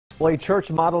Well, a church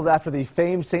modeled after the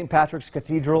famed St. Patrick's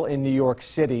Cathedral in New York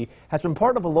City has been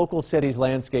part of a local city's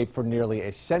landscape for nearly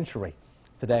a century.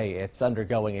 Today, it's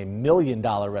undergoing a $1 million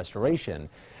restoration.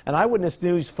 And Eyewitness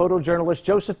News photojournalist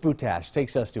Joseph Butash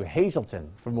takes us to Hazleton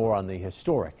for more on the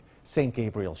historic St.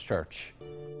 Gabriel's Church.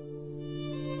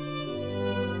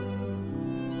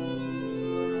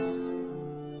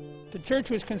 The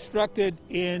church was constructed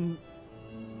in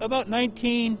about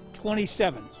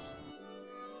 1927.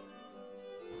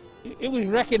 It was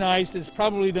recognized as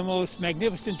probably the most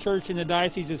magnificent church in the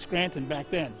Diocese of Scranton back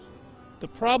then. The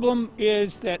problem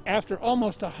is that after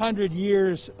almost 100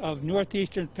 years of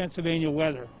northeastern Pennsylvania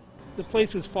weather, the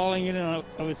place was falling in and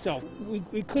of itself.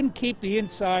 We couldn't keep the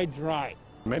inside dry.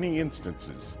 Many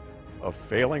instances of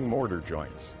failing mortar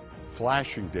joints,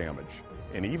 flashing damage,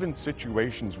 and even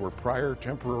situations where prior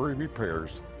temporary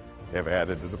repairs have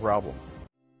added to the problem.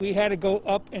 We had to go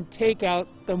up and take out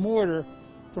the mortar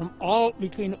from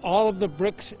between all of the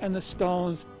bricks and the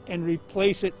stones and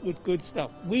replace it with good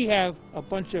stuff. We have a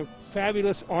bunch of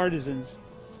fabulous artisans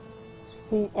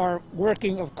who are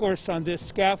working, of course, on this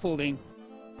scaffolding.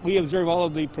 We observe all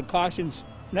of the precautions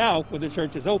now when the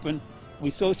church is open.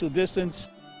 We social distance.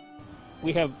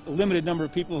 We have a limited number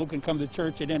of people who can come to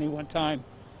church at any one time.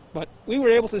 But we were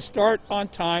able to start on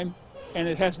time, and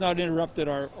it has not interrupted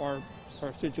our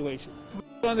situation.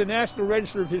 On the National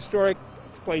Register of Historic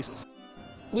Places.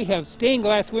 We have stained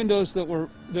glass windows that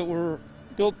were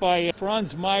built by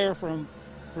Franz Meyer from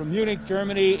Munich,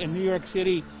 Germany, and New York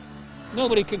City.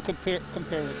 Nobody can compare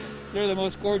it. They're the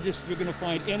most gorgeous you're going to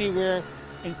find anywhere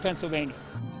in Pennsylvania.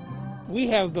 We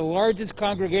have the largest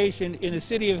congregation in the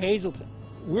city of Hazleton.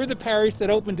 We're the parish that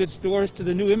opened its doors to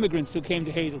the new immigrants who came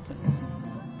to Hazleton.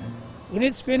 When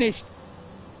it's finished,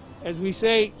 as we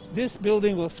say, this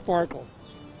building will sparkle.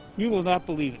 You will not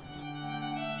believe it.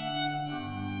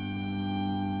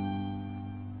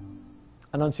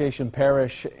 Annunciation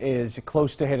Parish is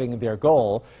close to hitting their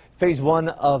goal. Phase 1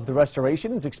 of the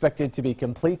restoration is expected to be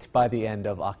complete by the end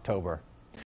of October.